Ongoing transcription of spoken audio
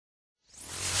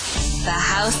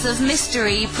House of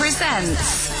Mystery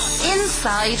presents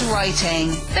Inside Writing,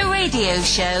 the radio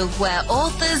show where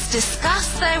authors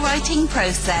discuss their writing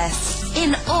process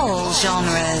in all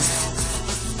genres.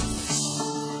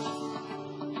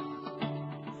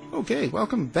 Okay,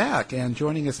 welcome back. And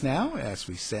joining us now, as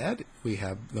we said, we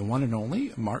have the one and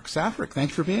only Mark Safarik.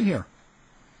 Thanks for being here.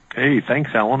 Hey,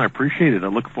 thanks, Alan. I appreciate it. I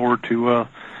look forward to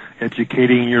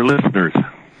educating your listeners.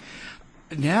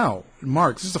 Now,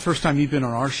 Mark, this is the first time you've been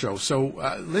on our show,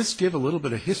 so let's give a little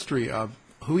bit of history of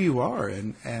who you are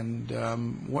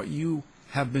and what you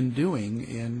have been doing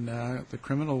in the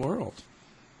criminal world.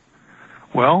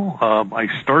 Well, I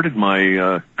started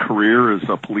my career as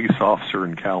a police officer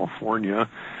in California,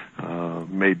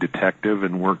 made detective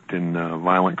and worked in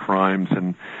violent crimes,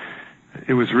 and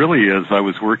it was really as I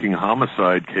was working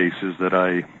homicide cases that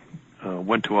I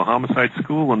went to a homicide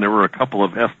school, and there were a couple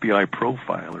of FBI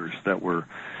profilers that were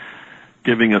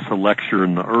giving us a lecture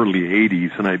in the early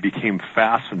 80s, and I became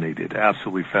fascinated,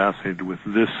 absolutely fascinated with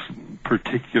this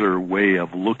particular way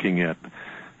of looking at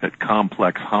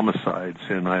complex homicides,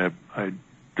 and I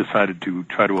decided to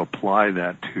try to apply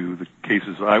that to the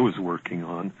cases I was working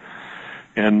on.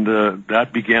 And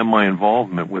that began my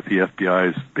involvement with the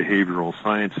FBI's Behavioral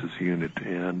Sciences Unit,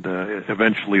 and it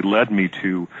eventually led me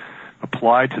to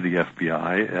apply to the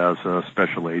FBI as a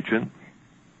special agent.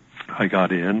 I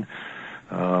got in.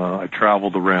 I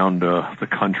traveled around the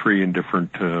country in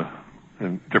different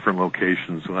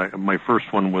locations. My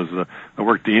first one was I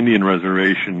worked the Indian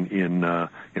Reservation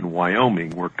in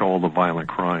Wyoming. Worked all the violent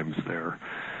crimes there.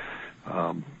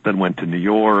 Then went to New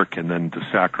York and then to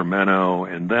Sacramento,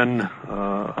 and then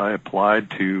I applied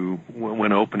to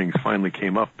when openings finally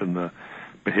came up in the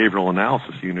Behavioral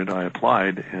Analysis Unit. I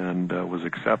applied and was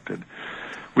accepted,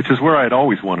 which is where I had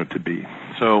always wanted to be.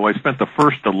 So I spent the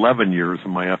first 11 years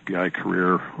of my FBI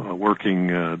career working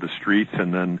the streets,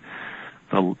 and then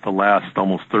the last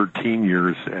almost 13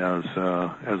 years as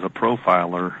a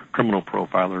profiler, criminal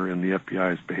profiler in the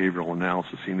FBI's Behavioral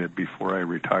Analysis Unit before I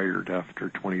retired after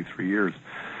 23 years.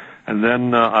 And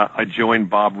then I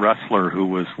joined Bob Ressler, who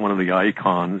was one of the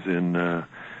icons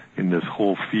in this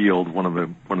whole field, one of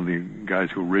the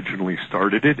guys who originally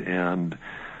started it and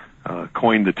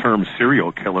coined the term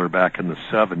serial killer back in the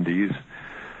 70s.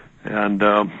 And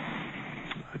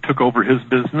I took over his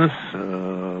business,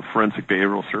 Forensic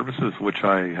Behavioral Services, which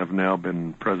I have now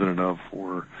been president of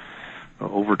for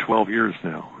over 12 years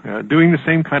now, doing the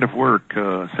same kind of work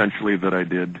essentially that I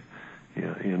did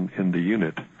in the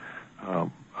unit. I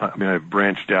mean, I've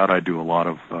branched out. I do a lot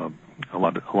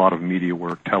of media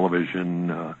work,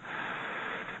 television,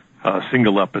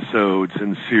 single episodes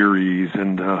and series,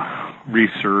 and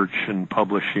research and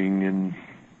publishing, and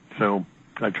so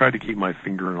I try to keep my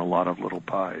finger in a lot of little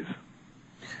pies.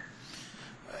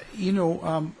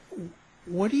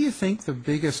 What do you think the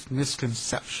biggest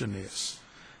misconception is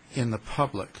in the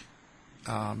public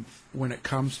when it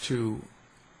comes to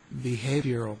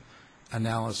behavioral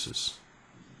analysis?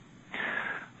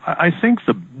 I think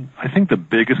the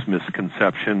biggest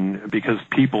misconception, because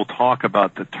people talk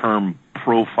about the term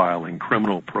profiling,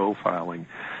 criminal profiling,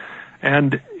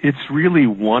 and it's really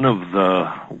one of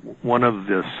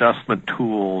the assessment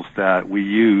tools that we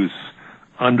use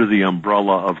under the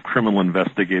umbrella of criminal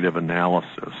investigative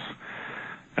analysis.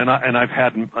 And I've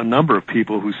had a number of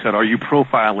people who said, "Are you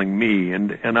profiling me?"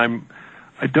 And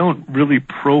I don't really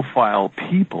profile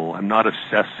people. I'm not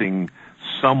assessing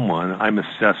someone, I'm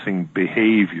assessing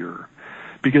behavior.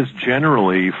 Because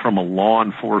generally, from a law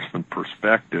enforcement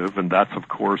perspective, and that's of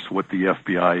course what the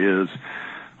FBI is,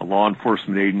 a law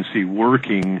enforcement agency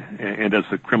working, and as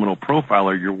a criminal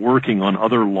profiler, you're working on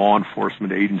other law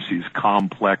enforcement agencies'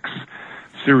 complex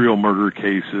serial murder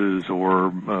cases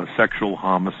or sexual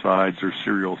homicides or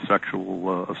serial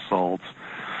sexual assaults.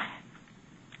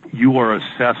 You are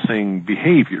assessing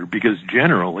behavior because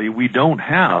generally we don't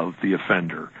have the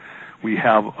offender. We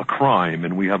have a crime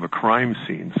and we have a crime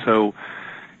scene. So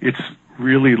it's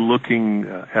really looking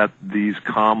at these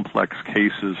complex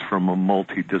cases from a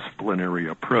multidisciplinary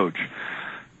approach.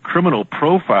 Criminal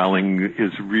profiling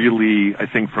is really, I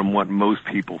think, from what most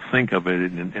people think of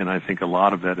it, and I think a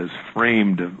lot of that is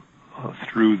framed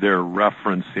through their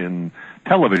reference in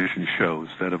television shows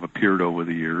that have appeared over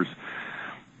the years,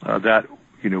 that,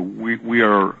 we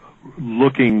are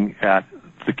looking at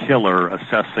the killer,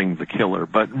 assessing the killer,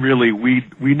 but really we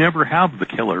never have the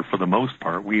killer for the most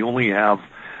part. We only have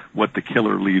what the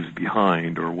killer leaves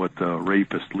behind or what the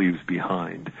rapist leaves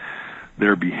behind.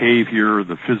 Their behavior,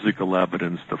 the physical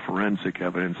evidence, the forensic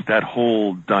evidence, that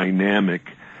whole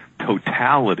dynamic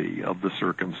totality of the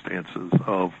circumstances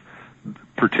of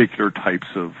particular types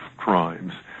of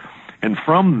crimes. And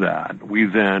from that, we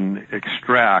then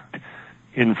extract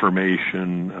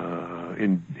information,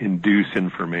 induce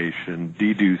information,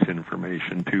 deduce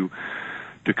information to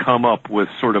come up with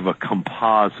sort of a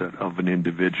composite of an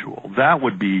individual. That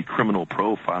would be criminal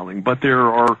profiling, but there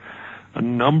are a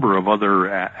number of other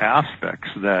aspects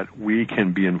that we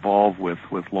can be involved with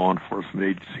law enforcement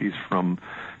agencies, from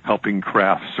helping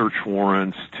craft search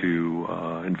warrants to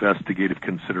investigative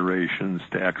considerations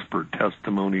to expert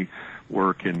testimony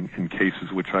work in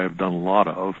cases which I have done a lot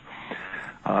of.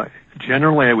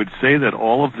 Generally, I would say that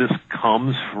all of this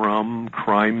comes from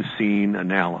crime scene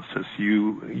analysis.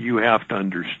 You have to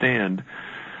understand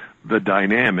the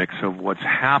dynamics of what's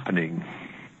happening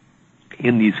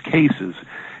in these cases.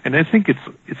 And I think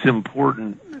it's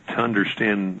important to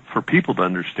understand, for people to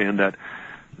understand, that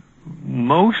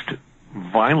most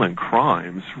violent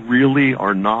crimes really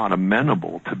are not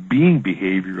amenable to being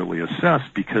behaviorally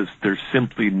assessed because there's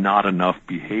simply not enough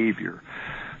behavior.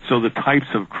 So the types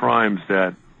of crimes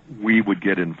that we would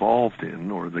get involved in,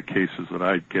 or the cases that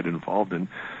I get involved in,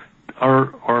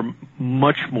 are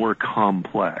much more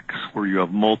complex, where you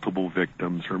have multiple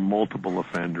victims or multiple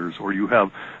offenders, or you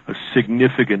have a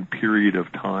significant period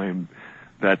of time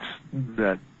that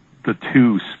the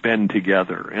two spend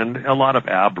together, and a lot of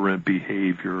aberrant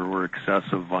behavior or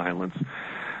excessive violence.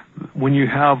 When you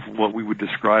have what we would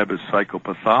describe as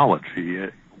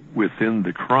psychopathology within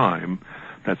the crime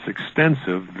that's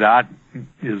extensive, that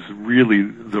is really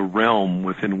the realm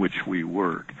within which we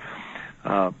work.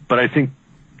 But I think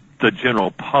the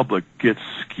general public gets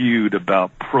skewed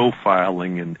about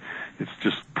profiling, and it's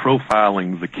just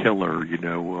profiling the killer,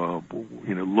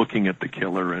 looking at the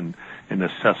killer and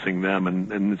assessing them,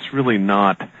 and it's really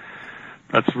not,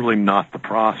 that's really not the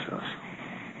process.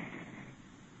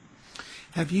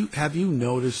 Have you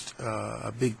noticed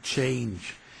a big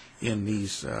change in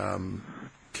these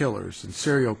killers and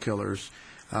serial killers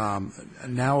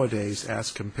nowadays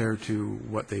as compared to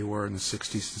what they were in the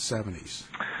 60s and 70s?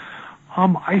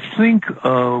 I think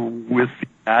with the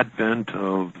advent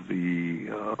of the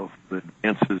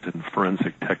advances in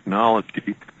forensic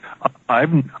technology,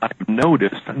 I've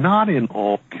noticed, not in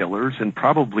all killers, and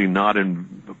probably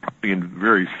in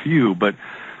very few, but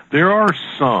there are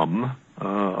some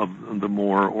of the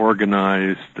more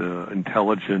organized,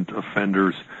 intelligent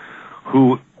offenders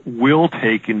who will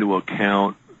take into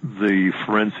account the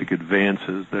forensic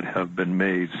advances that have been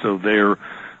made. So they're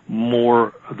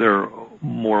more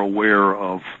aware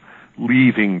of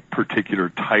leaving particular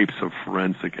types of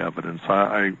forensic evidence.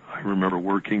 I remember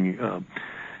working a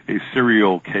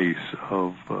serial case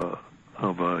of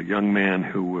a young man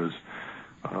who was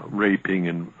raping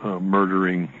and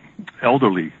murdering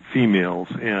elderly females,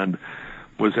 and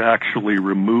was actually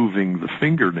removing the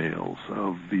fingernails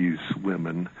of these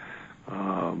women.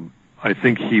 I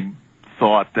think he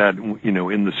thought that,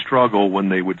 in the struggle, when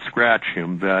they would scratch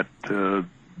him, that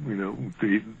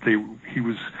he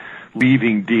was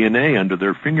leaving DNA under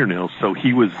their fingernails, so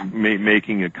he was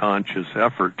making a conscious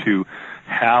effort to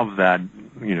have that,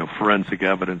 forensic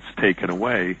evidence taken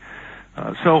away.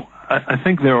 So I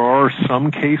think there are some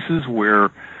cases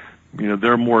where,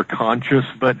 they're more conscious,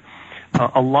 but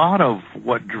a lot of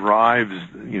what drives,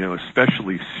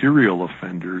 especially serial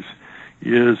offenders,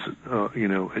 is,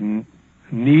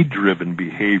 need-driven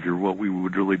behavior, what we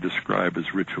would really describe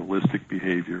as ritualistic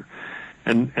behavior.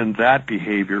 And that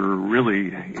behavior really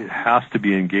has to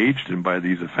be engaged in by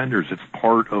these offenders. It's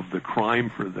part of the crime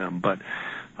for them, but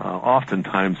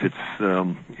oftentimes it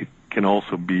can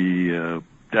also be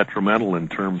detrimental in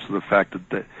terms of the fact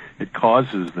that it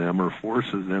causes them or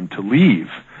forces them to leave,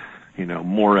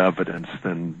 more evidence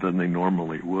than they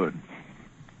normally would.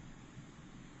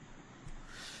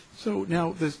 So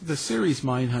now the series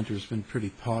Mindhunter has been pretty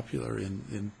popular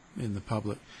in the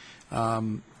public.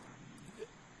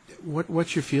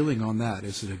 What's your feeling on that?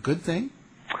 Is it a good thing?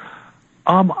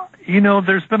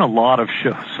 There's been a lot of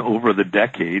shows over the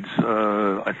decades.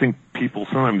 I think people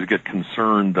sometimes get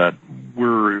concerned that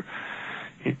we're,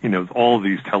 all of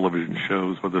these television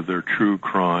shows, whether they're true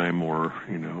crime or,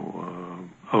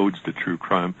 odes to true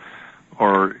crime,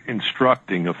 are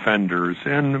instructing offenders,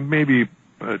 and maybe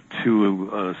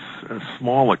to a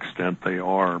small extent they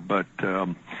are, but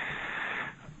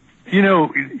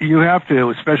you have to,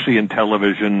 especially in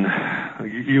television,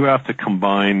 you have to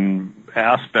combine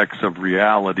aspects of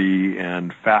reality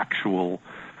and the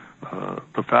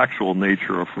factual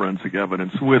nature of forensic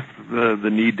evidence with the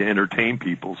need to entertain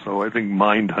people. So I think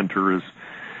Mindhunter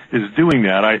is doing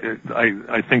that.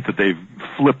 I think that they've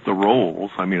flipped the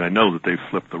roles. I mean, I know that they've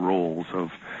flipped the roles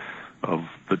of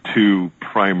the two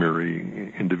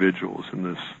primary individuals in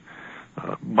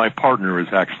My partner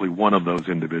is actually one of those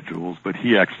individuals, but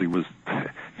he actually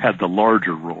had the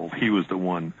larger role. He was the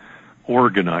one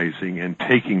organizing and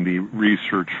taking the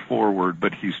research forward,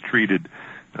 but he's treated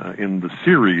in the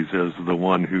series as the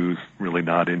one who's really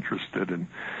not interested. And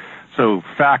so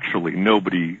factually,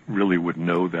 nobody really would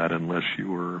know that unless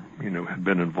you were, had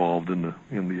been involved in the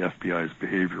FBI's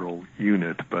behavioral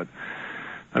unit. But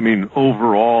I mean,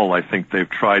 overall, I think they've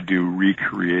tried to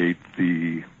recreate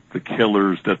the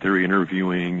killers that they're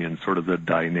interviewing and sort of the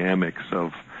dynamics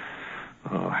of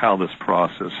how this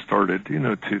process started,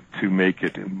 to make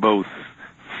it both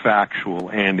factual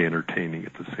and entertaining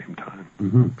at the same time.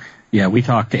 Mm-hmm. Yeah, we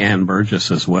talked to Ann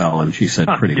Burgess as well, and she said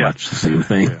pretty much the same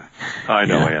thing. Yeah. I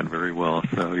know Ann very well,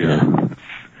 so yeah.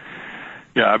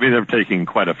 Yeah, I mean, they're taking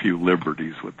quite a few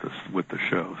liberties with the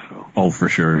show. So. Oh, for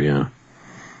sure, yeah.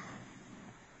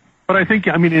 But I think,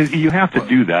 you have to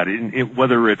do that,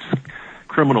 whether it's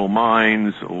Criminal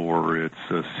Minds or it's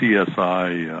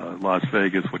CSI Las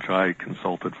Vegas, which I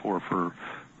consulted for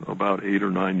about 8 or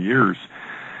 9 years.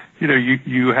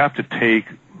 You have to take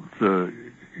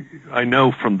I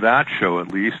know from that show at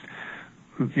least,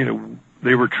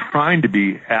 they were trying to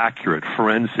be accurate,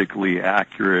 forensically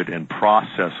accurate and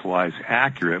process-wise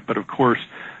accurate, but of course,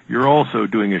 you're also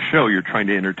doing a show, you're trying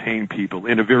to entertain people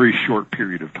in a very short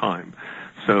period of time.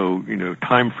 So,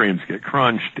 time frames get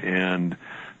crunched and,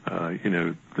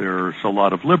 there's a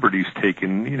lot of liberties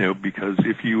taken, because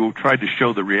if you tried to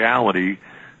show the reality,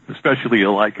 especially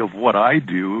like of what I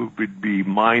do, it would be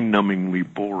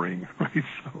mind-numbingly boring, right?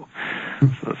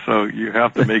 So you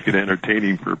have to make it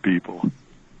entertaining for people.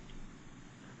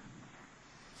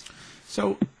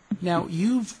 So now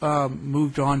you've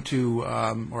moved on,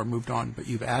 but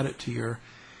you've added to your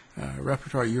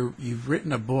repertoire. You've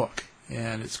written a book,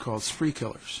 and it's called Spree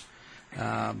Killers.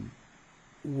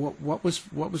 What was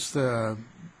the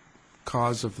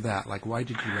cause of that? Like, why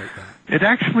did you write that?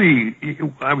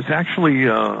 I was actually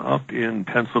up in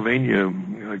Pennsylvania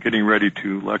getting ready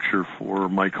to lecture for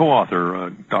my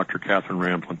co-author, Dr. Catherine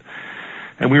Ramplin.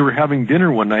 And we were having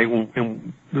dinner one night,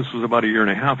 and this was about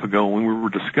 1.5 years ago, when we were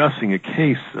discussing a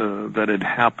case that had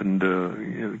happened,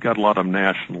 got a lot of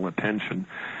national attention.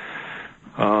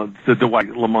 The Dwight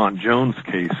Lamont Jones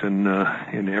case in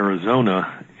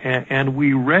Arizona. And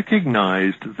we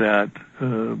recognized that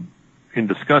in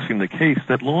discussing the case,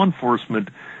 that law enforcement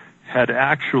had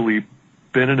actually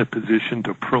been in a position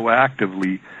to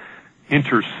proactively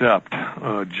intercept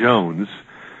Jones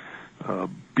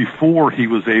before he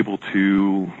was able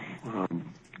to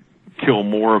kill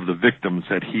more of the victims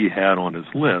that he had on his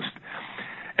list.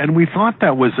 And we thought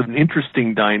that was an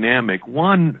interesting dynamic,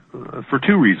 one, for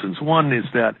two reasons. One is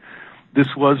that this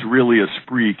was really a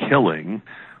spree killing,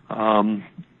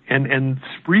 and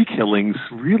spree killings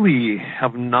really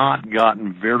have not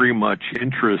gotten very much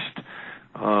interest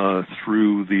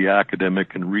through the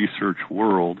academic and research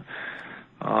world.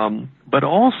 But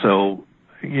also,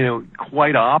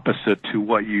 quite opposite to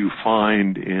what you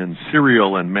find in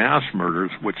serial and mass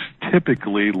murders, which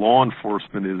typically law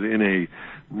enforcement is in a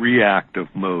reactive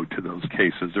mode to those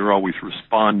cases. They're always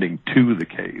responding to the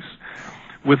case.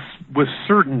 With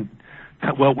certain,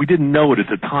 well, we didn't know it at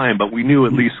the time, but we knew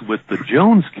at least with the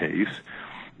Jones case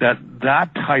that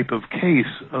type of case,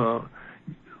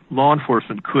 law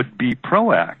enforcement could be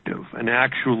proactive and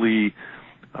actually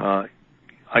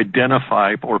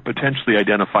identify or potentially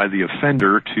identify the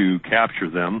offender to capture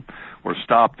them or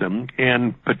stop them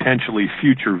and potentially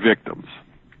future victims.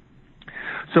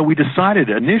 So we decided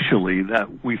initially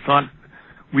that we thought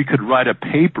we could write a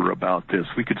paper about this.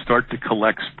 We could start to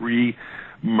collect spree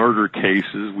murder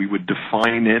cases. We would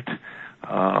define it,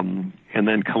 and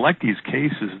then collect these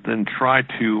cases, then try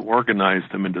to organize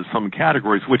them into some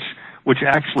categories, which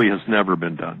actually has never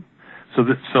been done.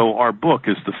 So our book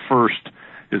is the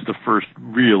first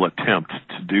real attempt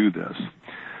to do this.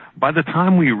 By the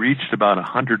time we reached about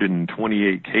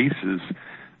 128 cases,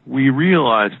 we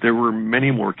realized there were many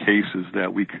more cases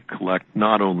that we could collect,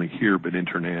 not only here but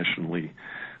internationally,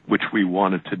 which we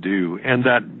wanted to do, and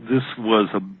that this was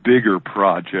a bigger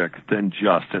project than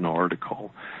just an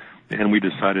article. And we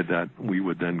decided that we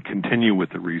would then continue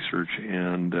with the research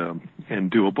and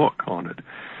do a book on it.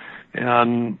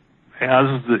 And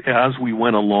as we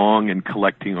went along in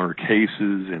collecting our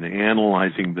cases and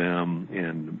analyzing them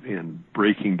and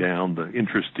breaking down the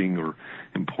interesting or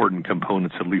important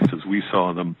components, at least as we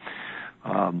saw them,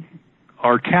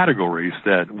 our categories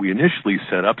that we initially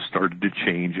set up started to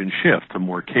change and shift. The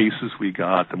more cases we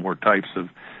got, the more types of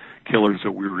killers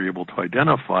that we were able to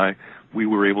identify, we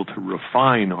were able to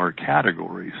refine our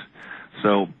categories.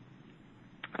 So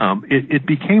it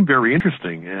became very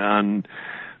interesting, and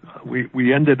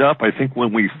we ended up, I think,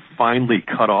 when we finally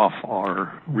cut off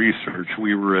our research,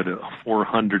 we were at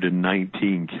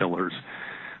 419 killers,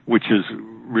 which is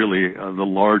really the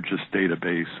largest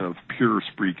database of pure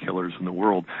spree killers in the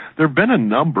world. There have been a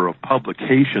number of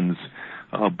publications,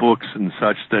 books and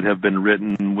such, that have been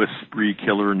written with spree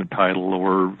killer in the title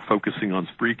or focusing on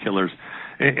spree killers,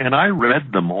 and I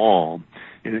read them all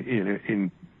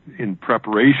in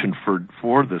preparation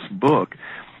for this book.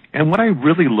 And what I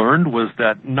really learned was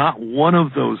that not one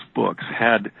of those books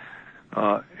had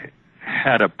a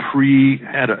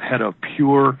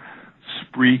pure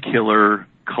spree killer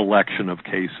collection of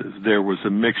cases. There was a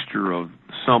mixture of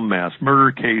some mass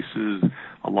murder cases,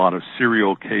 a lot of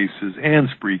serial cases, and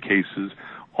spree cases,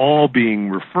 all being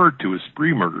referred to as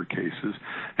spree murder cases.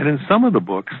 And in some of the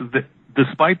books,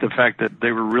 despite the fact that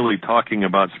they were really talking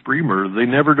about spree murder, they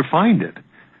never defined it.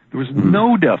 There was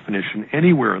no definition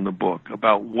anywhere in the book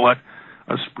about what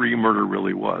a spree murder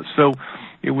really was. So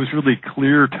it was really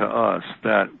clear to us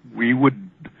that we would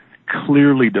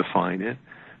clearly define it,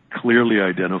 clearly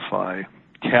identify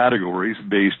categories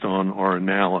based on our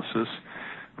analysis,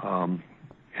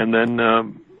 and then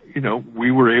we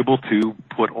were able to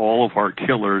put all of our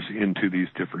killers into these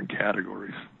different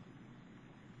categories.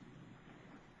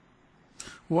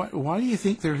 Why do you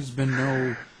think there has been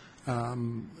no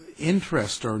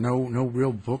interest or no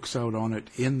real books out on it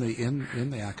in the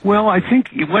academic? Well, I think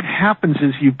what happens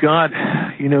is you've got,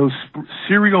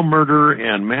 serial murder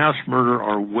and mass murder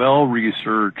are well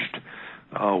researched,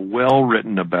 well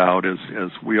written about, as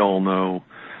we all know,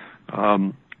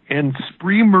 and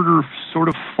spree murder sort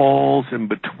of falls in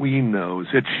between those.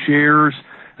 It shares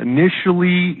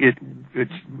initially,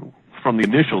 it's from the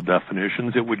initial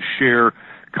definitions, it would share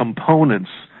components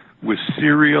with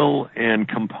serial and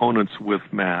components with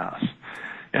mass.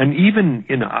 And even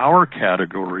in our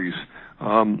categories,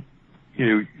 some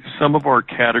of our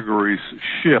categories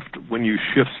shift. When you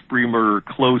shift spree murder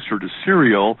closer to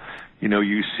serial,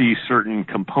 you see certain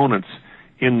components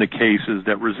in the cases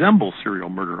that resemble serial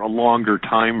murder, a longer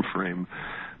time frame.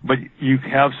 But you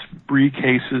have spree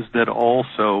cases that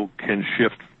also can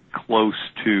shift close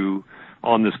to,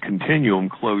 on this continuum,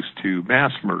 close to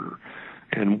mass murder.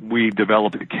 And we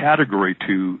developed a category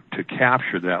to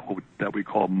capture that we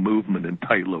call movement in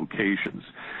tight locations.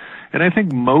 And I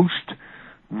think most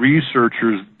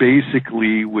researchers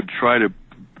basically would try to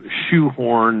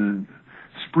shoehorn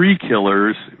spree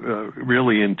killers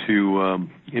really into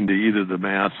either the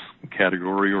mass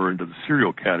category or into the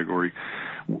serial category.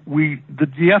 The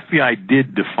FBI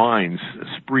did define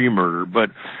spree murder,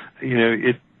 but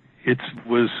it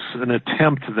was an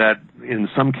attempt that in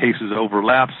some cases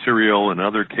overlapped serial and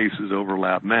other cases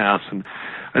overlap mass, and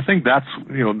I think that's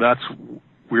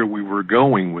where we were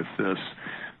going with this.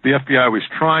 The FBI was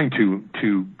trying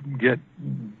to get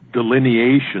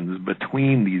delineations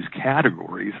between these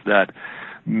categories that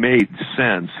made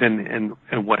sense, and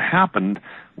what happened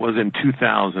was in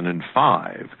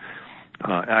 2005,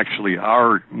 actually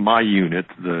my unit,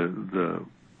 the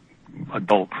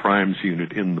adult crimes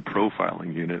unit in the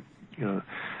profiling unit,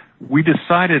 we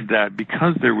decided that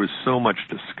because there was so much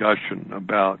discussion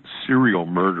about serial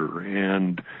murder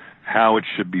and how it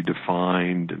should be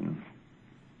defined and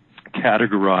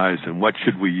categorized and what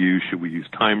should we use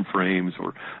time frames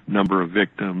or number of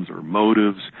victims or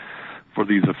motives for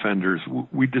these offenders,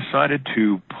 we decided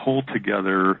to pull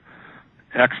together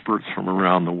experts from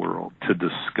around the world to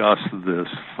discuss this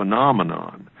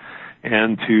phenomenon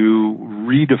and to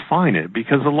redefine it,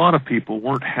 because a lot of people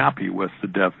weren't happy with the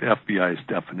FBI's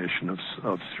definition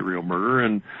of serial murder.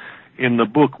 And in the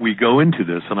book, we go into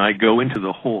this, and I go into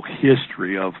the whole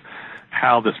history of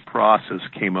how this process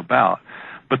came about.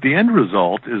 But the end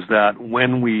result is that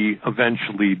when we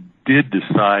eventually did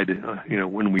decide,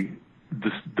 when we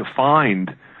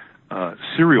defined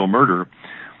serial murder,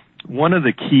 one of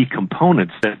the key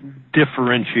components that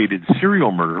differentiated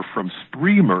serial murder from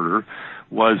spree murder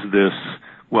was this,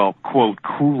 quote,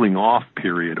 cooling off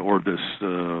period, or this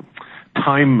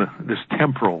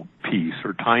temporal piece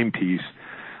or timepiece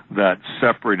that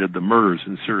separated the murders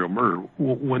in serial murder.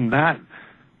 When that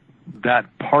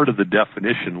part of the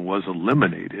definition was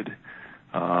eliminated,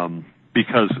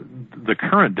 because the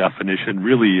current definition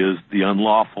really is the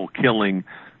unlawful killing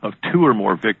of two or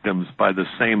more victims by the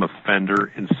same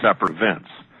offender in separate events.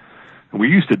 And we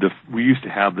used to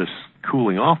have this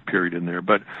cooling off period in there,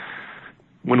 but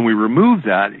when we removed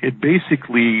that, it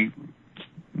basically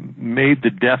made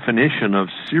the definition of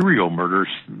serial murder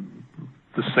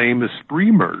the same as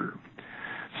spree murder.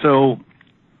 So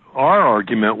our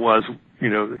argument was,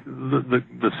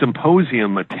 the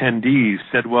symposium attendees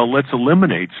said, well, let's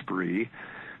eliminate spree,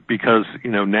 because,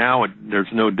 now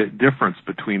there's no difference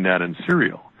between that and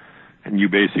serial. And you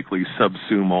basically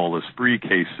subsume all the spree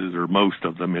cases, or most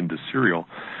of them, into serial.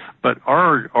 But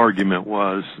our argument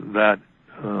was that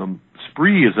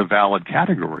spree is a valid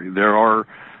category. There are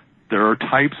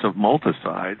types of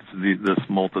multicides, this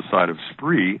multicide of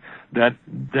spree, that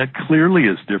clearly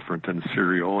is different than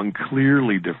serial and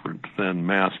clearly different than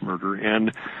mass murder,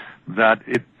 and that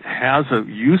it has a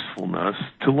usefulness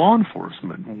to law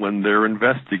enforcement when they're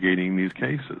investigating these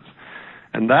cases.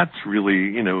 And that's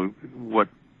really, what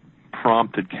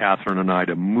prompted Catherine and I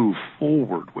to move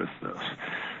forward with this.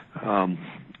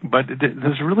 But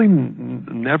there's really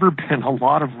never been a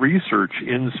lot of research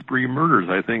in spree murders.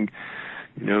 I think,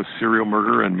 serial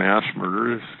murder and mass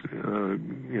murders,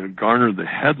 garner the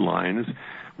headlines.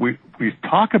 We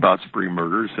talk about spree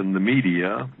murders in the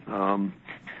media,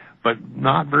 but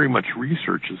not very much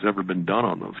research has ever been done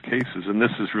on those cases. And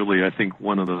this is really, I think,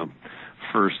 one of the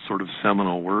first sort of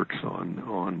seminal works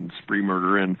on spree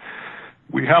murder. And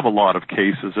we have a lot of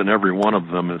cases, and every one of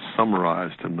them is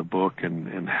summarized in the book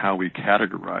and how we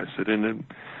categorize it. And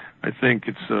I think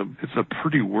it's a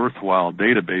pretty worthwhile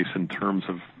database in terms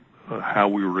of how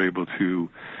we were able to,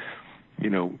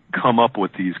 come up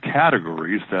with these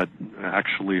categories that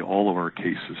actually all of our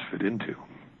cases fit into.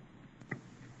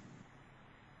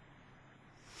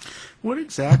 What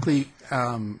exactly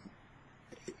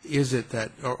is it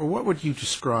that, or what would you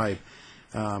describe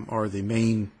are the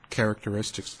main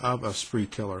characteristics of a spree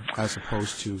killer as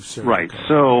opposed to serial killer? Right.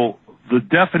 So the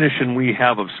definition we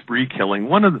have of spree killing,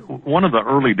 one of the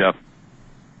early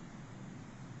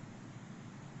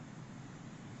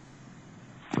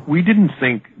we didn't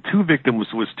think 2 victims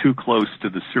was too close to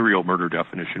the serial murder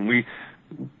definition.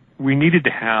 We needed to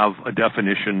have a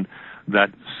definition that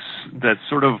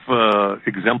sort of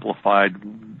exemplified,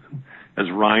 as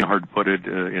Reinhard put it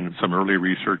in some early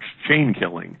research, chain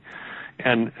killing.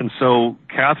 And so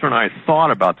Catherine and I thought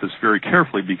about this very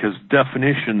carefully because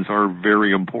definitions are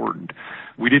very important.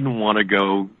 We didn't want to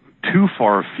go too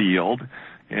far afield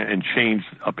and change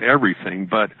up everything,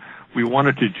 but we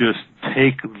wanted to just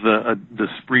take the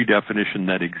spree definition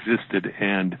that existed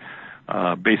and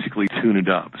basically tune it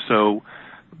up. So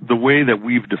the way that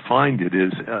we've defined it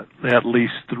is at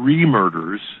least 3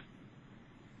 murders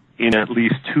in at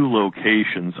least 2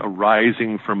 locations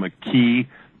arising from a key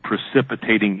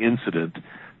precipitating incident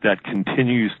that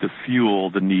continues to fuel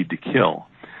the need to kill,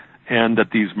 and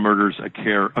that these murders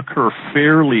occur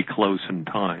fairly close in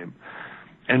time.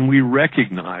 And we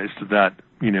recognized that,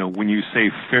 when you say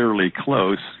fairly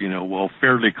close,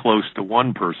 fairly close to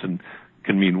one person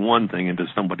can mean one thing and to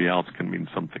somebody else can mean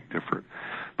something different.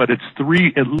 But it's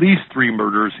at least 3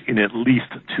 murders in at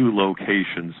least 2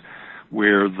 locations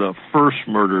where the first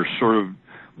murder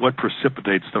what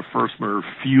precipitates the first murder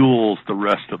fuels the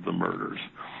rest of the murders.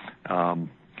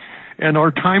 And our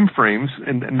time frames,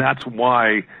 and that's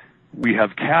why we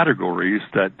have categories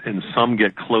and some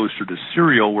get closer to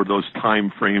serial, where those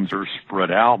time frames are spread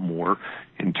out more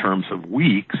in terms of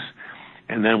weeks.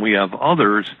 And then we have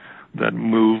others that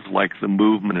move, like the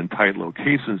movement in tight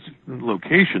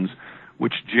locations,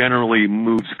 which generally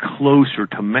moves closer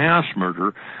to mass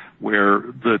murder, where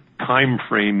the time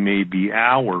frame may be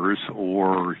hours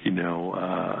or,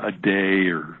 a day,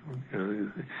 or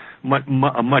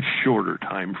a much shorter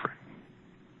time frame.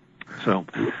 So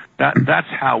that's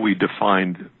how we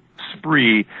defined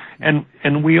spree, and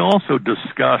we also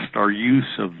discussed our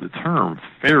use of the term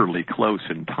fairly close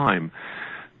in time,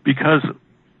 because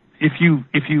if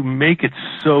you make it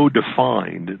so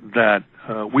defined that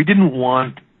we didn't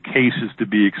want cases to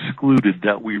be excluded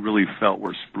that we really felt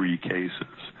were spree cases.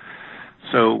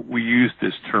 So we used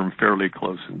this term fairly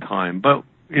close in time, but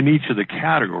in each of the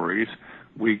categories,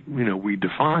 we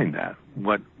define that,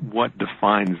 what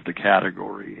defines the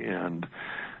category, and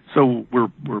so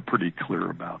we're pretty clear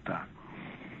about that.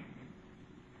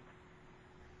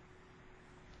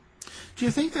 Do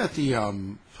you think that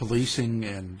the policing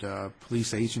and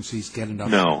police agencies get enough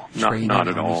training not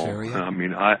at on all. this area? I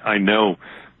mean, I know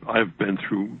I've been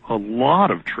through a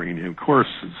lot of training, of course,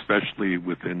 especially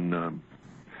within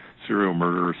serial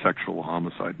murder, sexual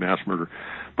homicide, mass murder,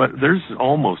 but there's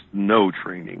almost no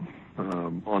training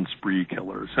on spree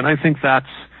killers, and I think that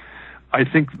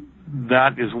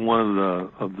is one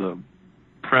of the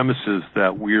premises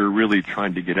that we're really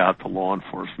trying to get out to law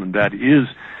enforcement. That is,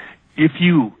 if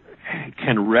you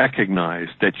can recognize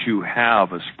that you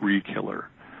have a spree killer,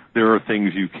 there are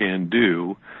things you can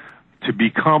do to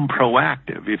become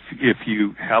proactive if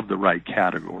you have the right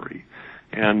category.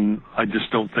 And I just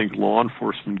don't think law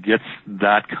enforcement gets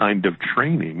that kind of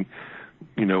training,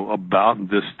 about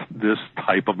this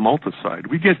type of multicide.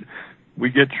 We get we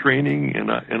get training,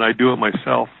 and I do it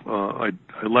myself. I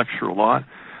lecture a lot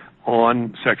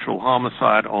on sexual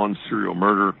homicide, on serial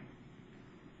murder,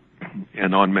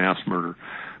 and on mass murder.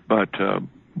 But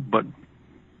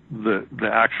the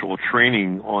actual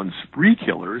training on spree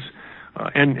killers,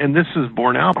 and this is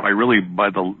borne out by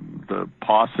the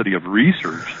paucity of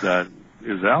research that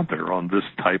is out there on this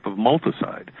type of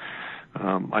multicide.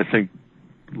 I think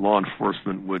law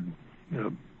enforcement would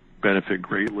benefit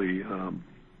greatly,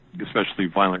 especially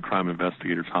violent crime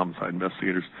investigators, homicide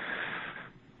investigators,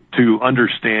 to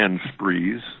understand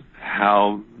sprees,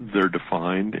 how they're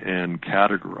defined and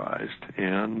categorized,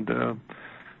 and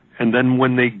then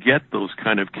when they get those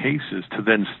kind of cases, to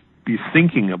then be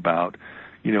thinking about,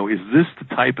 is this the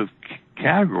type of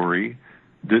category?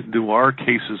 Do our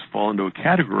cases fall into a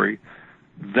category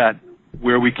that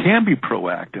where we can be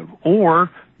proactive, or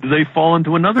do they fall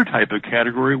into another type of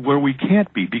category where we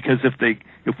can't be? Because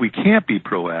if we can't be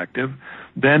proactive,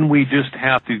 then we just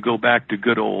have to go back to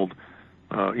good old,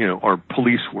 our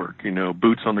police work,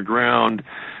 boots on the ground,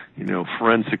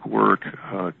 forensic work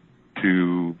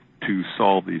to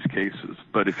solve these cases.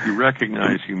 But if you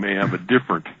recognize you may have a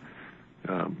different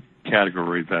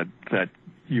category that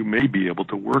you may be able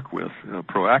to work with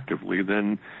proactively,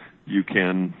 then you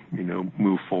can,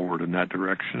 move forward in that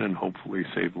direction and hopefully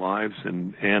save lives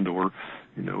and or,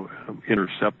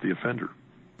 intercept the offender.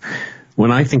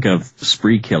 When I think of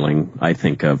spree killing, I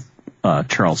think of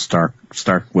Charles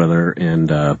Starkweather and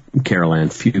Carol Ann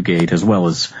Fugate, as well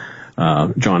as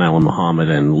John Allen Muhammad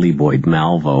and Lee Boyd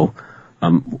Malvo.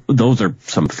 Those are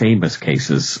some famous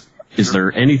cases. Is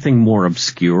there anything more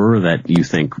obscure that you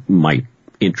think might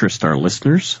interest our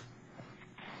listeners?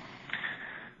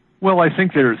 Well, I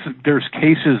think there's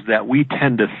cases that we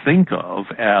tend to think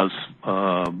of as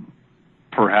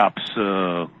perhaps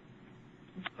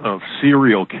of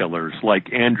serial killers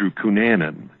like Andrew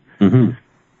Cunanan. Mm-hmm.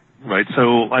 Right.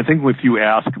 So I think if you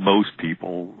ask most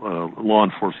people, law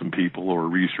enforcement people or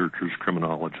researchers,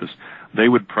 criminologists, they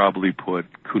would probably put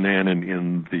Cunanan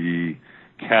in the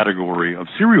category of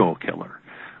serial killer.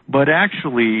 But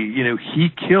actually, he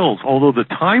kills, although the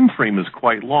time frame is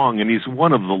quite long, and he's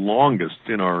one of the longest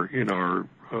in our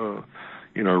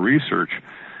research.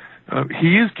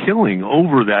 He is killing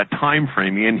over that time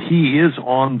frame, and he is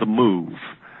on the move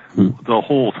the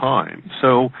whole time.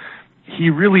 So he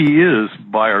really is,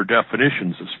 by our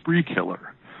definitions, a spree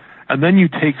killer. And then you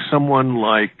take someone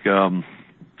like Anders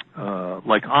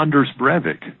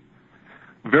Breivik,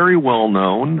 very well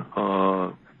known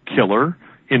killer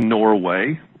in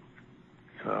Norway.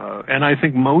 And I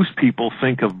think most people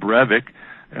think of Breivik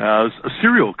as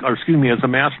as a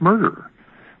mass murderer,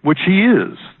 which he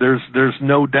is. There's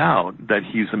no doubt that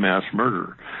he's a mass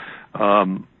murderer.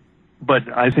 But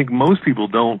I think most people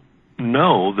don't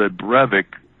know that Breivik,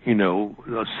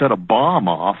 set a bomb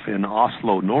off in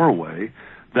Oslo, Norway,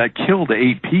 that killed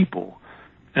 8 people.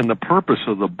 And the purpose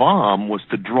of the bomb was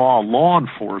to draw law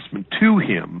enforcement to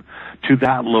him, to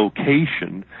that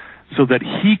location, so that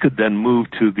he could then move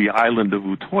to the island of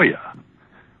Utoya,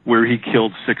 where he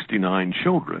killed 69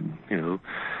 children.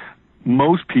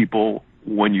 Most people,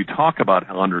 when you talk about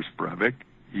Anders Breivik,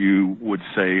 you would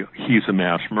say he's a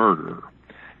mass murderer.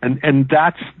 And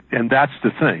that's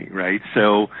the thing, right?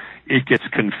 So it gets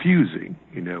confusing,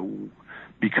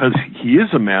 because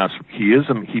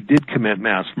he did commit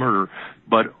mass murder,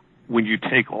 but when you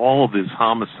take all of his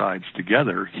homicides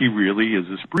together, he really is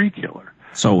a spree killer.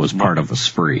 So it was part of a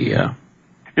spree, yeah.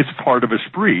 It's part of a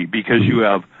spree because you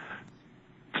have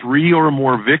 3 or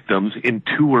more victims in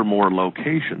 2 or more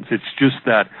locations. It's just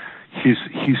that he's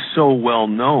so well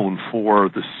known for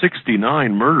the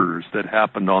 69 murders that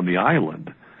happened on the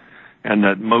island, and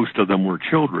that most of them were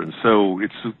children. So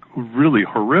it's really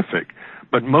horrific.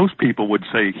 But most people would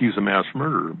say he's a mass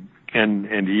murderer, and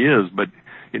he is, but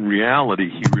in reality,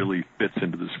 he really fits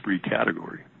into the spree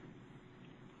category.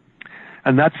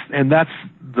 And that's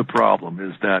the problem,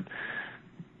 is that,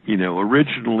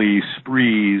 originally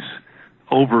sprees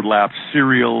overlap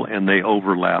serial and they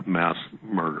overlap mass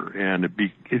murder, and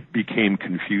it became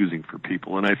confusing for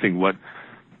people. And I think what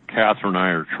Catherine and I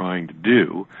are trying to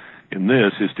do in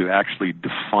this is to actually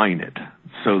define it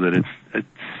so that it's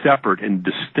separate and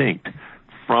distinct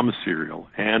from serial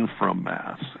and from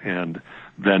mass, and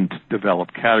then to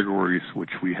develop categories which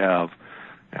we have.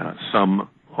 Some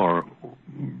are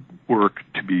work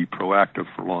to be proactive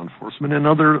for law enforcement, and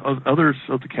others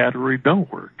of the category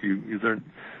don't work.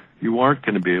 You aren't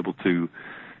going to be able to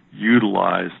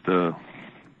utilize the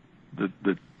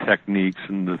techniques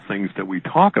and the things that we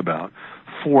talk about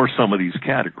for some of these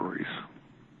categories.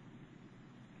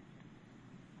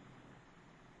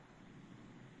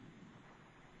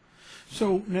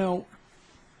 So now,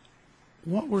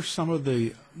 What were some of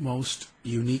the most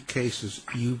unique cases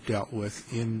you've dealt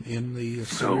with in the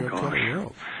serial killer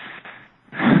world?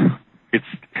 It's,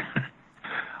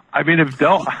 I mean, I've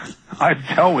dealt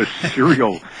with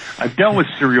serial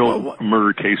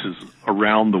murder cases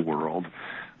around the world,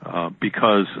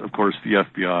 because, of course, the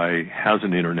FBI has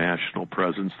an international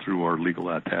presence through our legal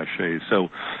attaché. So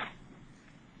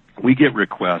we get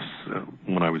requests.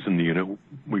 When I was in the unit,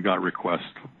 we got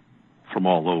requests from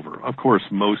all over. Of course,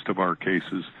 most of our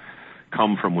cases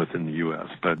come from within the U.S.,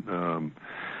 but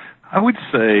I would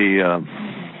say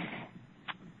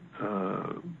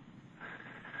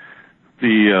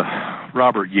the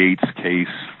Robert Yates case,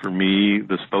 for me,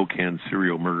 the Spokane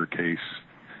serial murder case,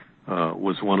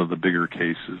 was one of the bigger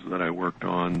cases that I worked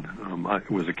on.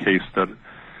 It was a case that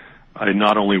I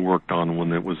not only worked on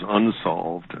when it was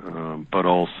unsolved, but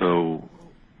also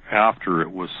after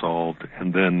it was solved,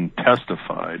 and then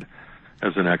testified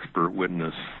as an expert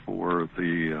witness for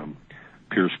the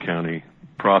Pierce County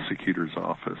Prosecutor's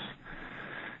Office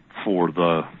for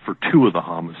two of the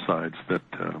homicides that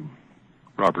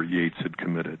Robert Yates had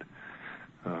committed.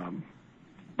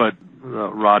 But the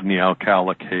Rodney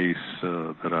Alcala case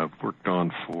that I've worked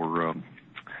on for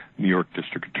New York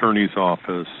District Attorney's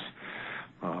Office,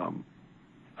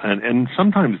 and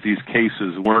sometimes these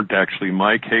cases weren't actually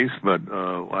my case, but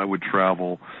I would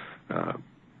travel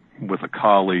with a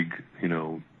colleague,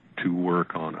 to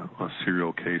work on a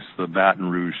serial case. The Baton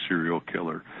Rouge serial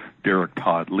killer, Derek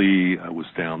Todd Lee, I was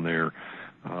down there.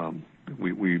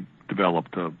 We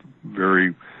developed a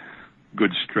very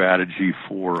good strategy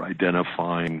for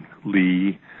identifying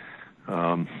Lee.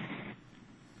 So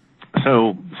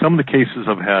some of the cases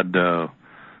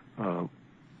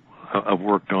I've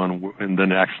worked on and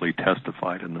then actually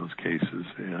testified in those cases,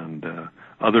 and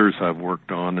others I've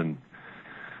worked on,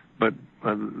 but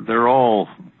they're all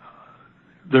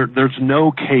there's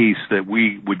no case that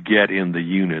we would get in the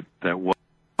unit that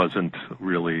wasn't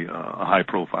really a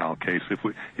high-profile case.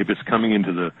 If it's coming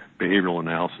into the behavioral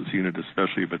analysis unit,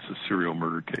 especially if it's a serial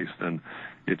murder case, then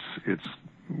it's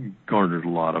garnered a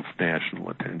lot of national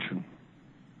attention.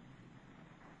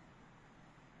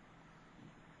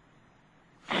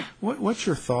 What's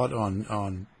your thought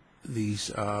on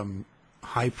these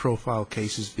high-profile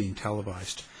cases being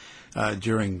televised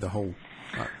during the whole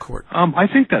court? I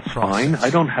think that's process? fine. I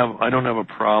don't have a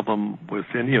problem with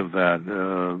any of that.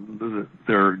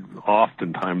 They're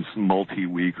oftentimes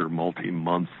multi-week or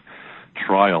multi-month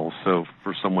trials, so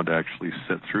for someone to actually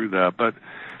sit through that, but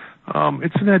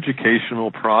it's an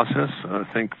educational process, I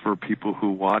think, for people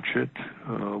who watch it.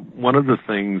 One of the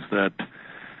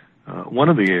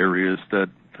areas that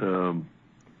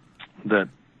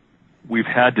we've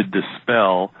had to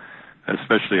dispel,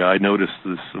 especially I noticed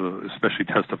this, especially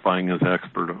testifying as an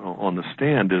expert on the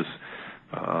stand, is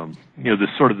this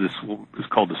is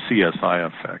called the CSI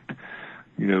effect.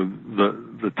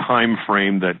 The time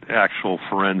frame that actual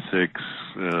forensics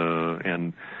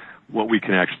and what we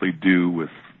can actually do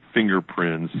with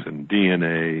fingerprints and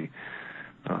DNA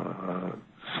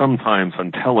sometimes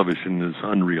on television is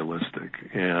unrealistic,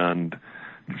 and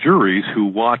juries who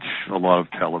watch a lot of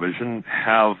television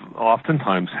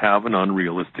oftentimes have an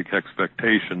unrealistic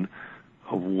expectation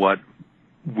of what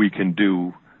we can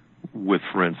do with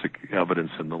forensic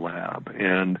evidence in the lab.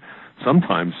 And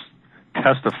sometimes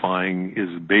testifying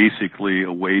is basically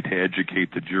a way to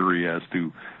educate the jury as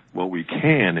to what we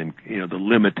can and the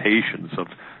limitations of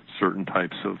certain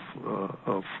types of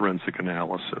forensic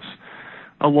analysis,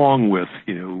 along with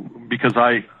because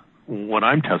when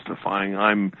I'm testifying,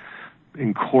 I'm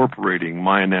incorporating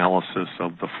my analysis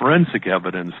of the forensic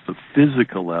evidence, the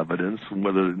physical evidence,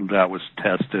 whether that was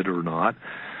tested or not,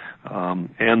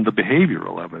 and the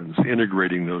behavioral evidence,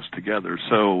 integrating those together.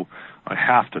 So I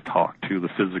have to talk to the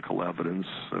physical evidence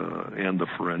and the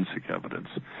forensic evidence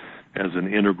as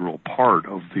an integral part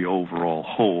of the overall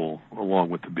whole, along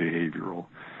with the behavioral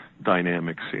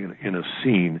dynamics in a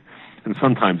scene, and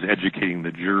sometimes educating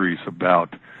the juries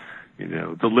about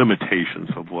the limitations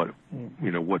of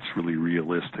what's really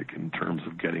realistic in terms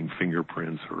of getting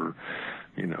fingerprints or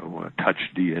touch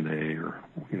DNA or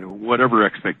whatever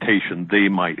expectation they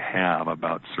might have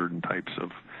about certain types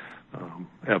of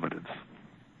evidence.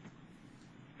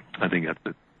 I think that's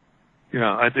it.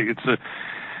 Yeah, I think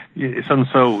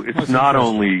it's not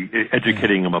only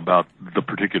educating them about the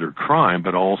particular crime,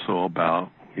 but also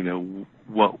about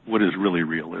what is really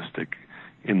realistic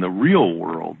in the real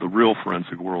world, the real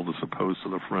forensic world, as opposed to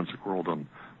the forensic world on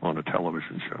a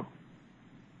television show.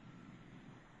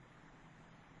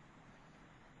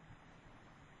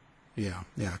 Yeah,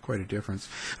 quite a difference.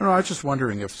 I was just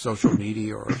wondering if social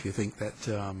media, or if you think that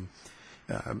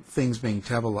things being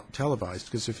televised,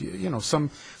 because if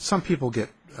some people get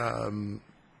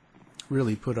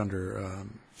really put under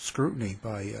scrutiny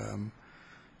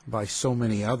by so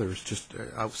many others just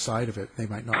outside of it. They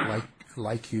might not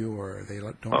like you, or they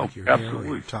don't like your hair or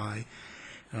your tie.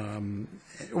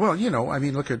 Well, I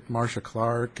mean, look at Marcia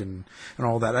Clark and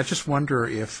all that. I just wonder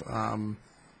if well,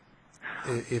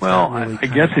 really I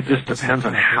guess it just depends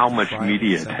on how much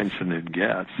media attention it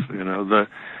gets.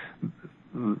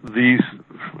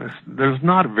 There's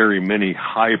not very many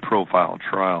high-profile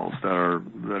trials that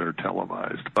are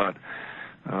televised, but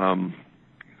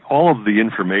all of the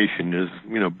information is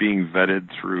being vetted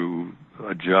through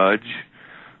a judge,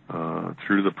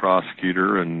 through the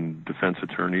prosecutor and defense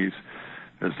attorneys,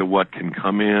 as to what can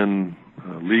come in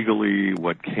legally,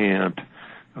 what can't,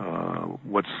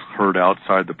 what's heard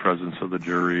outside the presence of the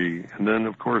jury, and then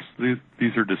of course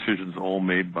these are decisions all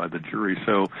made by the jury.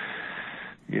 So,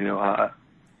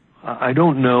 I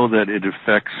don't know that it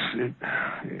affects. It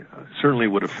certainly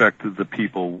would affect the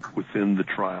people within the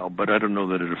trial, but I don't know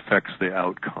that it affects the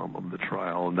outcome of the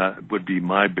trial, and that would be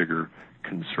my bigger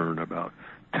concern about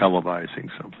televising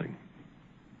something.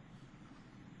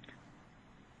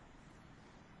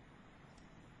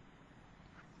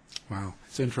 Wow,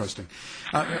 it's interesting.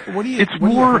 What do you? It's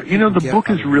more, the book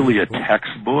is really a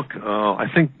textbook. I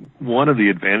think one of the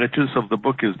advantages of the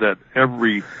book is that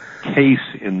every case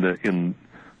in the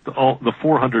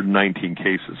 419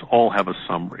 cases all have a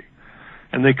summary,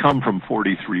 and they come from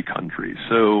 43 countries.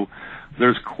 So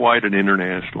there's quite an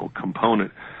international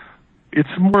component. It's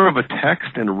more of a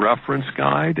text and reference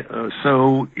guide.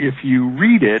 So if you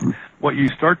read it, what you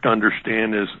start to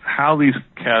understand is how these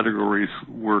categories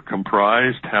were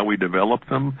comprised, how we developed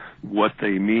them, what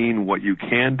they mean, what you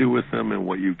can do with them, and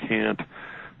what you can't.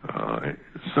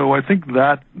 So I think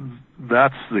that's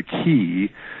the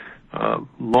key.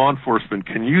 Law enforcement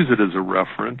can use it as a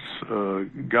reference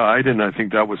guide, and I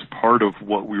think that was part of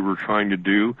what we were trying to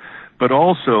do. But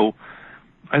also,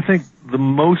 I think the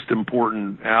most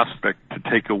important aspect to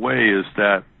take away is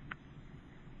that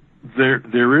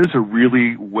there is a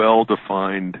really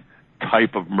well-defined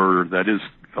type of murder that is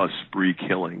a spree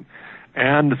killing,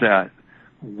 and that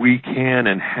we can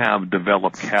and have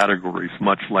developed categories,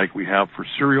 much like we have for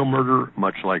serial murder,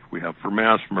 much like we have for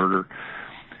mass murder.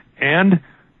 And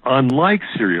unlike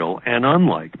serial and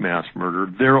unlike mass murder,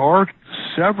 there are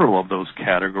several of those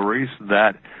categories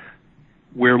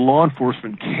where law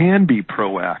enforcement can be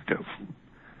proactive.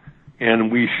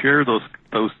 And we share those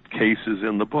cases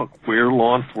in the book where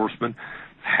law enforcement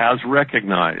has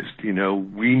recognized,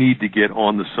 we need to get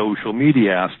on the social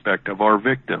media aspect of our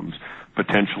victims,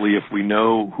 potentially if we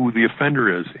know who the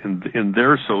offender is in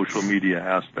their social media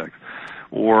aspect,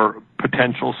 or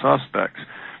potential suspects,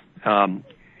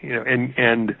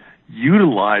 and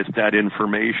utilize that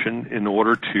information in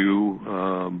order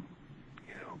to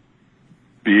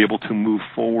be able to move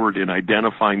forward in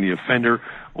identifying the offender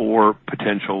or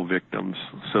potential victims,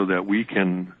 so that we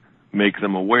can make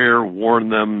them aware, warn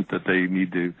them that they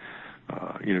need to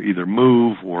either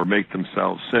move or make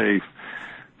themselves safe.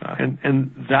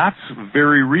 And that's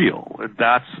very real.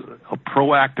 That's a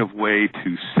proactive way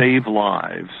to save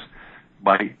lives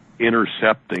by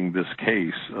intercepting this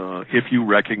case if you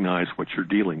recognize what you're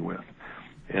dealing with.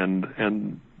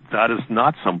 And that is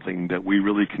not something that we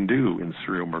really can do in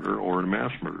serial murder or in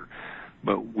mass murder,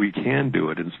 but we can do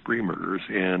it in spree murders.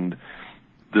 And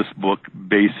this book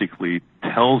basically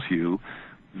tells you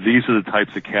these are the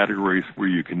types of categories where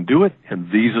you can do it,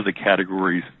 and these are the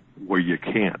categories where you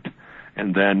can't.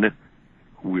 And then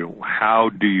how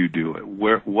do you do it?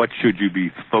 What should you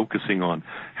be focusing on?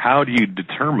 How do you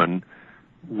determine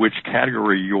which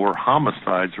category your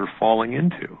homicides are falling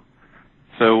into?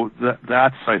 So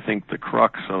that's, I think, the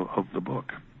crux of the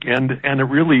book. And it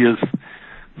really is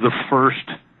the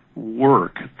first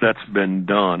work that's been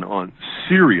done on,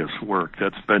 serious work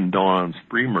that's been done on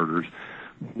spree murders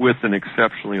with an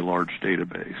exceptionally large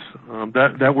database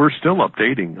that we're still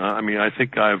updating. I mean, I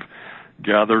think I've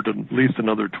gathered at least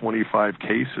another 25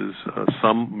 cases,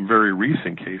 some very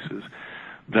recent cases,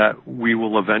 that we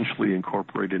will eventually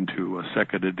incorporate into a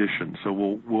second edition. So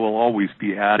we'll always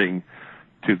be adding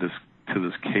to this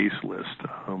case list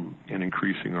and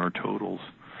increasing our totals,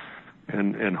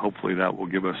 and hopefully that will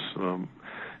give us.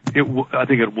 I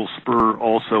think it will spur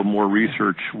also more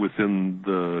research within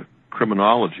the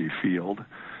criminology field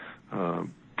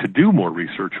to do more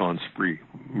research on spree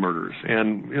murders.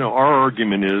 And our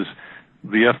argument is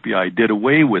the FBI did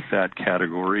away with that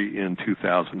category in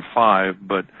 2005,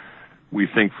 but we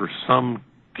think for some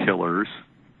killers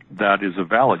that is a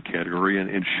valid category and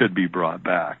it should be brought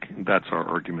back. That's our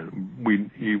argument. The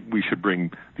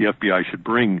FBI should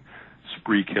bring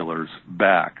spree killers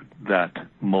back that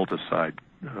multicide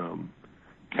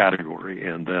category,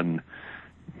 and then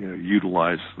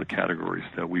utilize the categories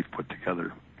that we've put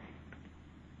together.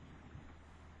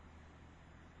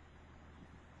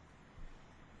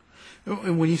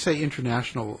 And when you say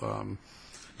international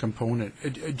component,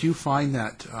 do you find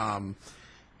that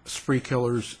spree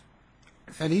killers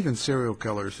and even serial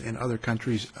killers in other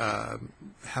countries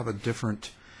have a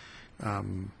different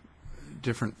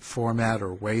format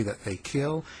or way that they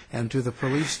kill? And do the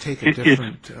police take a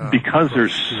different... because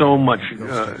there's so much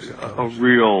a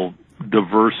real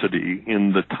diversity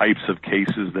in the types of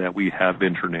cases that we have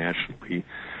internationally.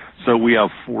 So we have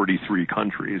 43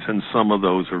 countries, and some of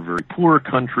those are very poor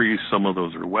countries, some of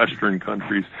those are Western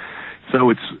countries. So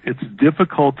it's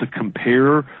difficult to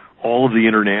compare all of the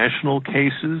international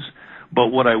cases,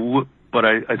 but I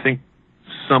think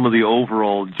some of the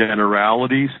overall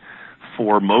generalities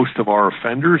for most of our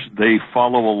offenders, they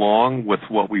follow along with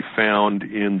what we found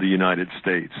in the United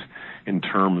States in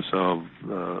terms of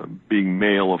being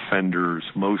male offenders,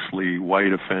 mostly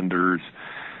white offenders.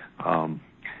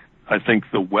 I think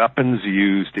the weapons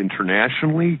used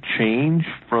internationally change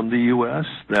from the U.S.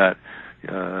 That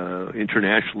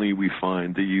internationally we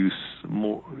find the use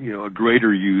a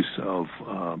greater use of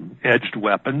edged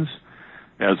weapons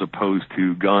as opposed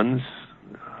to guns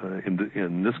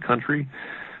in this country.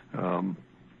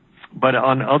 But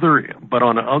on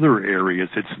other areas,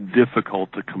 it's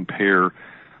difficult to compare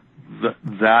a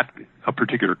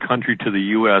particular country to the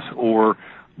U.S. or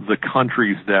the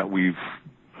countries that we've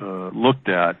looked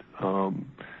at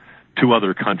to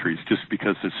other countries, just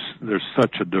because there's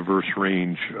such a diverse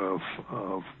range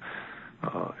of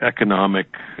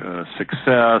economic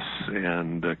success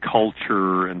and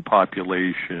culture and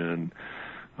population.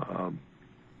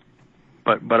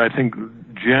 But I think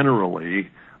generally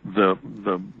the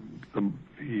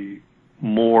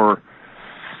more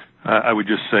I would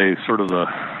just say sort of the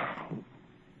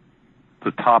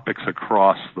topics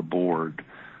across the board,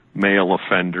 male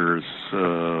offenders,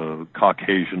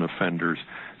 Caucasian offenders,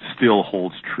 still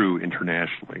holds true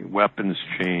internationally. Weapons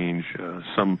change,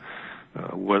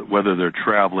 whether they're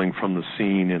traveling from the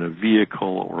scene in a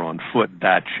vehicle or on foot,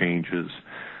 that changes.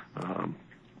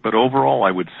 But overall, I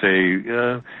would say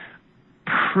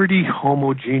pretty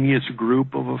homogeneous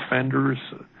group of offenders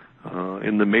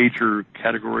in the major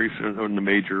categories or in the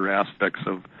major aspects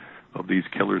of these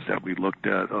killers that we looked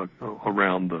at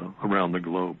around the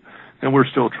globe. And we're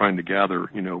still trying to gather,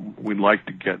 we'd like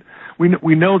to get,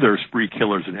 we know there are spree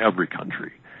killers in every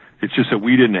country. It's just that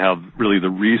we didn't have really the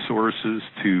resources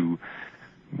to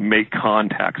make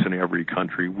contacts in every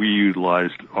country. We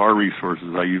utilized our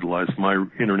resources. I utilized my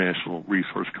international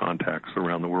resource contacts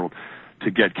around the world to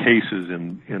get cases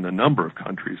in a number of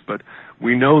countries. But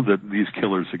we know that these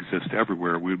killers exist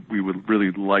everywhere. We would really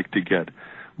like to get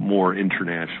more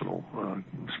international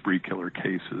spree killer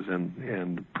cases,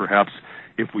 and perhaps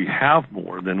if we have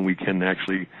more, then we can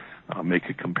actually make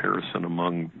a comparison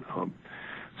among,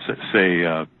 say,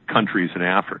 countries in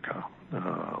Africa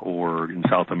or in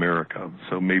South America.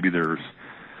 So maybe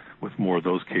with more of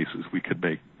those cases, we could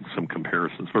make some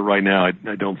comparisons. But right now, I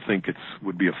don't think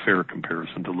would be a fair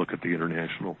comparison to look at the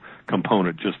international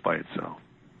component just by itself.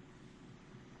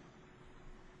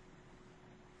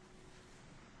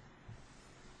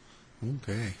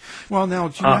 Okay. Well,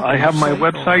 now, I have my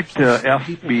website,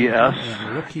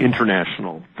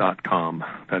 fbsinternational.com.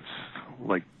 That's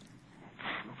like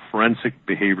Forensic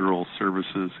Behavioral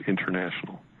Services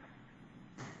International.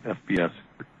 FBS.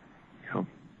 Yeah.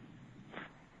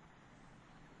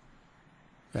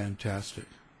 Fantastic.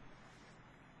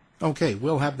 Okay,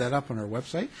 we'll have that up on our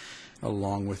website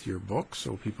along with your book,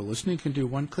 so people listening can do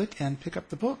one click and pick up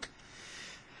the book.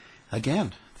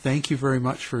 Again, thank you very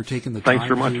much for taking the time. Thanks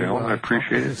very much, Alan. I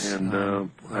appreciate it, and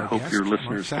I hope your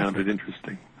listeners found it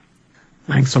interesting.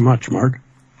 Thanks so much, Mark.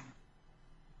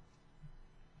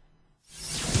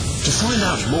 To find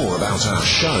out more about our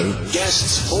show,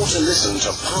 guests, or to listen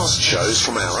to past shows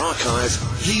from our archive,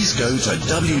 please go to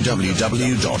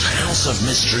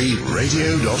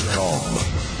www.houseofmysteryradio.com.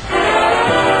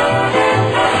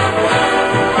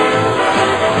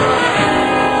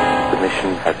 The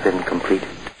mission has been completed.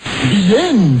 The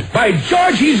end! By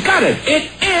George, he's got it!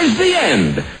 It is the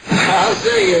end! I'll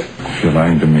see you. If you're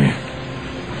lying to me,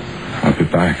 I'll be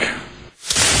back.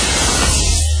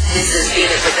 This has been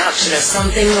a production of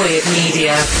Something Weird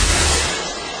Media.